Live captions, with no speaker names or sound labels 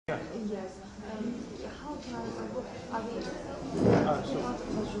Yes. How can I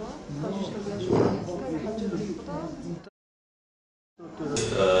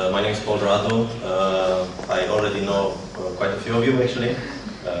My name is Radu. I already know quite a few of you actually.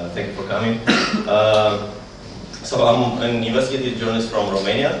 Thank you for coming. So I'm an investigative journalist from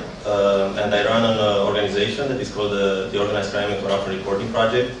Romania, and I run an organization that is called the Organized Crime and Corruption Reporting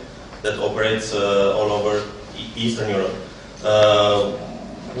Project that operates all over Eastern Europe.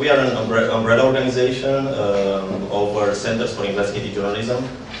 We are an umbrella organization over Centers for Investigative Journalism.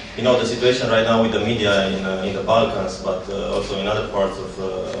 You know, the situation right now with the media in the Balkans, but also in other parts of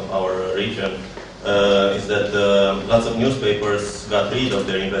our region, is that lots of newspapers got rid of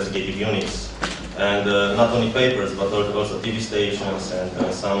their investigative units. And not only papers, but also TV stations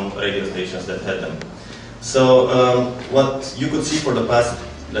and some radio stations that had them. So what you could see for the past,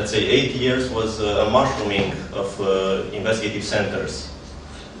 let's say, 8 years was a mushrooming of investigative centers.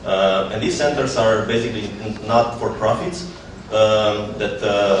 And these centers are basically not for profits, that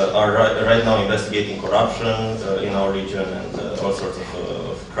are right now investigating corruption in our region and all sorts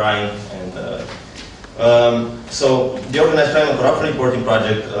of crime. And so the Organized Crime and Corruption Reporting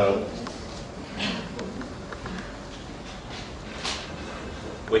Project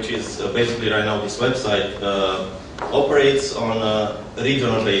which is basically right now this website, operates on a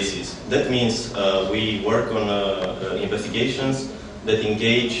regional basis. That means we work on investigations that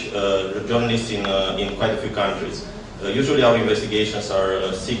engage journalists in quite a few countries. Usually our investigations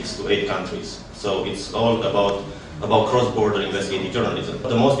are 6 to 8 countries. So it's all about cross-border investigative journalism.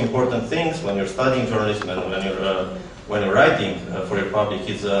 The most important things when you're studying journalism and when you're writing for your public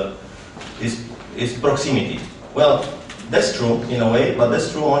is proximity. Well, that's true in a way, but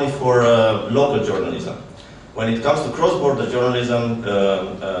that's true only for local journalism. When it comes to cross-border journalism,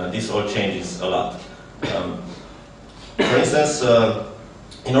 this all changes a lot. For instance,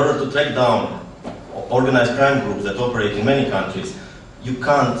 in order to track down organized crime groups that operate in many countries, you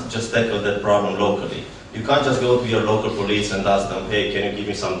can't just tackle that problem locally. You can't just go to your local police and ask them, hey, can you give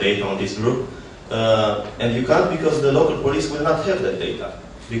me some data on this group? And you can't because the local police will not have that data.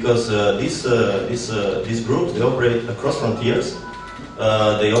 Because these groups, they operate across frontiers.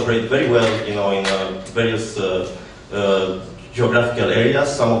 They operate very well, you know, in various geographical areas.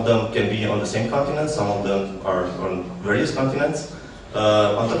 Some of them can be on the same continent. Some of them are on various continents.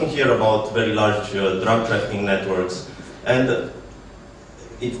 I'm talking here about very large drug trafficking networks. And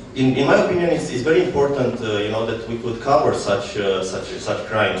in my opinion, it's very important, you know, that we could cover such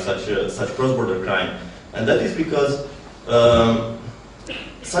crime, such cross-border crime, and that is because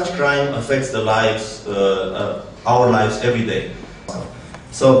such crime affects the lives, our lives every day.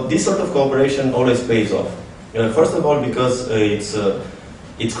 So this sort of cooperation always pays off. First of all, because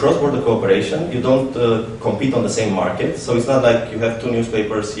it's cross-border cooperation. You don't compete on the same market. So it's not like you have two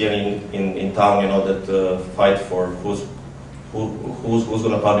newspapers here in town, you know, that fight for who's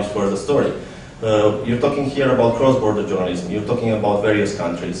going to publish first the story. You're talking here about cross-border journalism. You're talking about various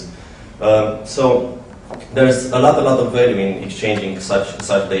countries. So there's a lot of value in exchanging such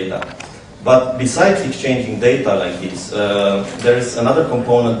data. But besides exchanging data like this, there is another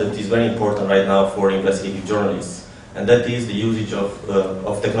component that is very important right now for investigative journalists, and that is the usage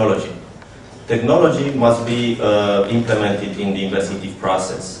of technology. Technology must be implemented in the investigative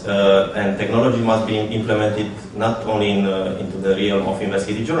process, and technology must be implemented not only into the realm of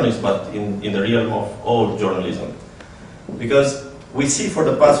investigative journalism, but in the realm of all journalism. Because we see for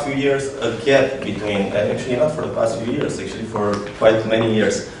the past few years a gap between, actually not for the past few years, actually for quite many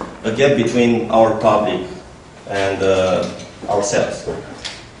years, a gap between our public and ourselves.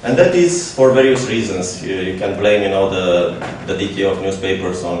 And that is for various reasons. You can blame, you know, the decay of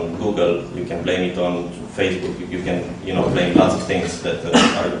newspapers on Google. You can blame it on Facebook. You can, you know, blame lots of things that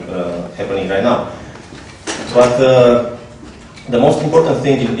are happening right now. But the most important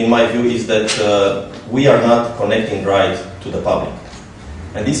thing, in my view, is that we are not connecting right to the public.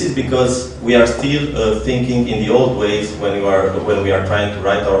 And this is because we are still thinking in the old ways when we are trying to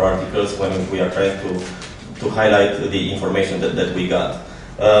write our articles, when we are trying to highlight the information that we got.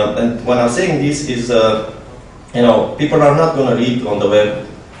 And when I'm saying this is, you know, people are not going to read on the web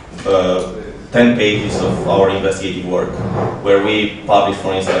 10 pages of our investigative work, where we publish,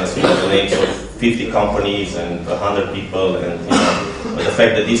 for instance, you know, the names of 50 companies and 100 people, and you know, the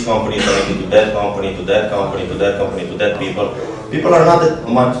fact that this company is connected to that company, to that company, to that company, to that people. People are not that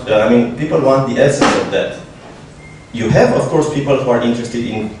much, I mean, people want the essence of that. You have, of course, people who are interested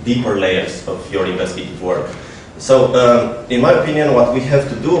in deeper layers of your investigative work. So, in my opinion, what we have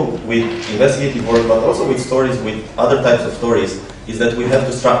to do with investigative work, but also with stories, with other types of stories, is that we have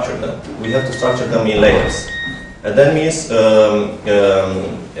to structure them. We have to structure them in layers. And that means,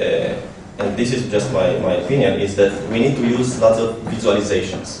 and this is just my opinion, is that we need to use lots of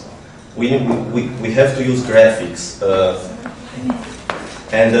visualizations. We have to use graphics.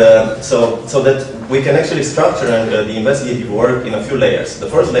 So that we can actually structure the investigative work in a few layers. The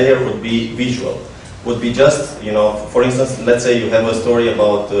first layer would be visual. Would be just, for instance, let's say you have a story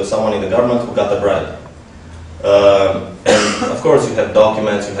about someone in the government who got a bribe. And of course you have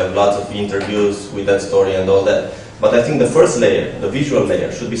documents, you have lots of interviews with that story and all that. But I think the first layer, the visual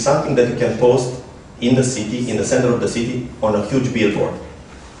layer, should be something that you can post in the city, in the center of the city, on a huge billboard.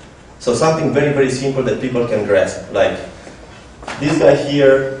 So something very, very simple that people can grasp, like this guy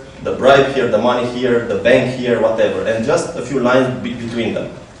here, the bribe here, the money here, the bank here, whatever, and just a few lines between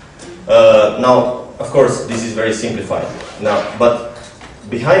them. Now, of course, this is very simplified. Now, but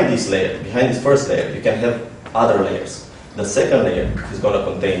behind this layer, behind this first layer, you can have other layers. The second layer is going to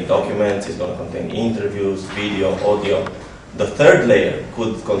contain documents, it's going to contain interviews, video, audio. The third layer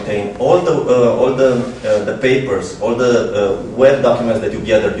could contain all the papers, all the web documents that you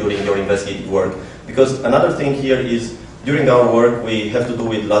gather during your investigative work. Because another thing here is, during our work, we have to do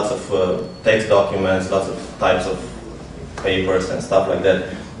with lots of text documents, lots of types of papers and stuff like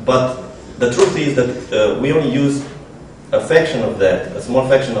that. But the truth is that we only use a fraction of that, a small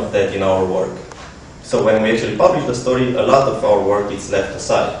fraction of that in our work. So when we actually publish the story, a lot of our work is left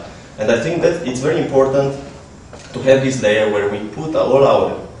aside. And I think that it's very important to have this layer where we put all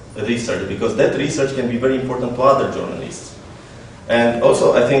our research, because that research can be very important to other journalists. And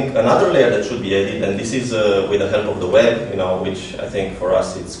also, I think another layer that should be added, and this is with the help of the web, which I think for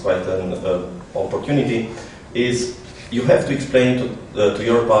us it's quite an opportunity, is you have to explain to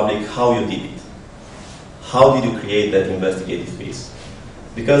your public how you did it. How did you create that investigative piece?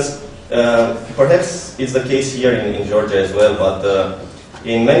 Because perhaps it's the case here in Georgia as well, but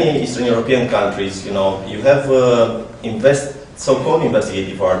in many Eastern European countries, you have so-called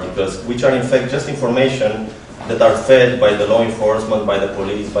investigative articles, which are in fact just information that are fed by the law enforcement, by the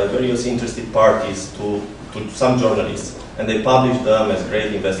police, by various interested parties to some journalists, and they publish them as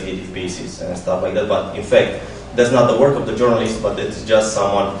great investigative pieces and stuff like that. But in fact, that's not the work of the journalist, but it's just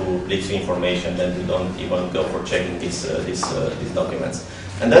someone who leaks information, and you don't even go for checking these documents.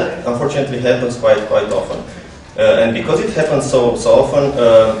 And that unfortunately happens quite often. And because it happens so often,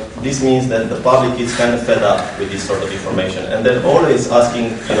 this means that the public is kind of fed up with this sort of information, and they're always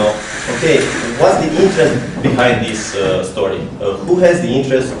asking, okay, what's the interest behind this story? Who has the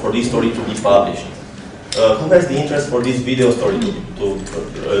interest for this story to be published? Who has the interest for this video story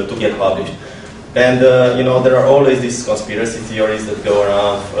to get published? And there are always these conspiracy theories that go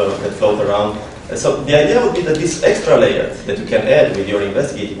around, that float around. So the idea would be that this extra layer that you can add with your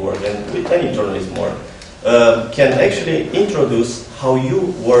investigative work and with any journalism work can actually introduce how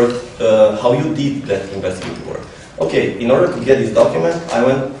you work, how you did that investigative work. Okay, in order to get this document, I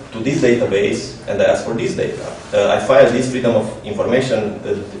went to this database and I asked for this data. I filed this freedom of information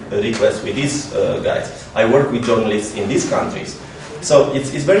request with these guys. I work with journalists in these countries. So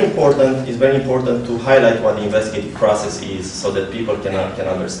it's very important. It's very important to highlight what the investigative process is, so that people can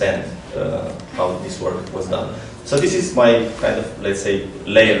understand how this work was done. So this is my kind of, let's say,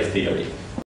 layer theory.